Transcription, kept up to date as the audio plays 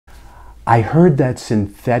I heard that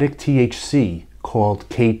synthetic THC called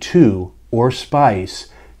K2 or spice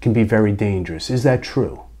can be very dangerous. Is that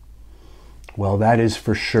true? Well, that is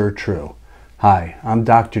for sure true. Hi, I'm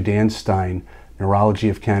Dr. Dan Stein, Neurology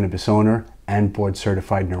of Cannabis owner and board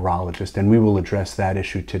certified neurologist, and we will address that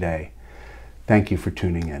issue today. Thank you for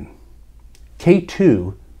tuning in.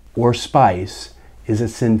 K2 or spice is a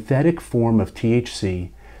synthetic form of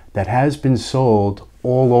THC that has been sold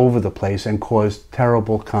all over the place and caused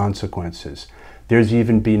terrible consequences. There's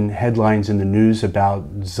even been headlines in the news about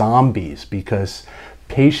zombies because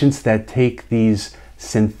patients that take these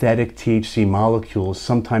synthetic THC molecules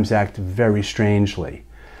sometimes act very strangely.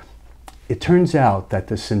 It turns out that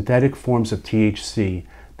the synthetic forms of THC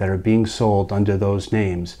that are being sold under those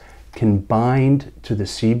names can bind to the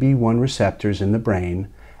CB1 receptors in the brain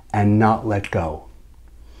and not let go.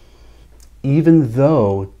 Even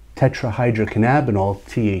though tetrahydrocannabinol,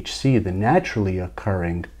 THC, the naturally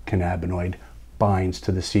occurring cannabinoid, binds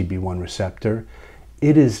to the CB1 receptor,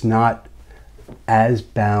 it is not as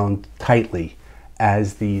bound tightly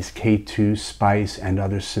as these K2, spice, and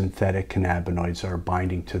other synthetic cannabinoids are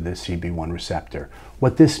binding to the CB1 receptor.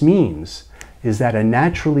 What this means is that a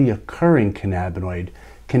naturally occurring cannabinoid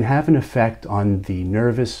can have an effect on the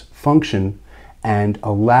nervous function and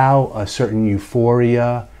allow a certain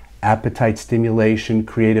euphoria, appetite stimulation,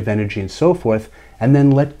 creative energy, and so forth, and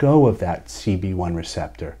then let go of that CB1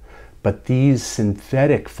 receptor. But these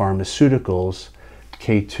synthetic pharmaceuticals,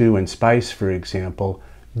 K2 and spice, for example,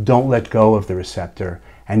 don't let go of the receptor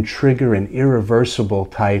and trigger an irreversible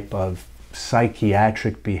type of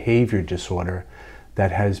psychiatric behavior disorder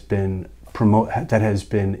that has been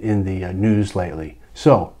in the news lately.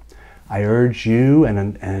 So I urge you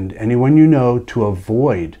and anyone you know to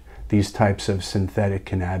avoid these types of synthetic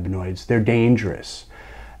cannabinoids. They're dangerous.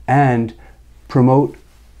 And promote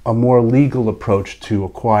a more legal approach to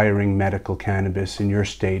acquiring medical cannabis in your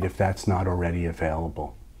state if that's not already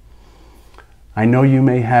available. I know you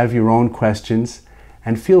may have your own questions,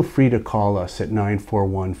 and feel free to call us at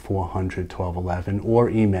 941-400-1211 or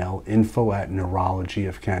email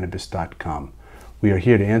info@neurologyofcannabis.com. We are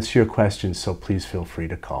here to answer your questions, so please feel free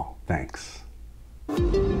to call. Thanks.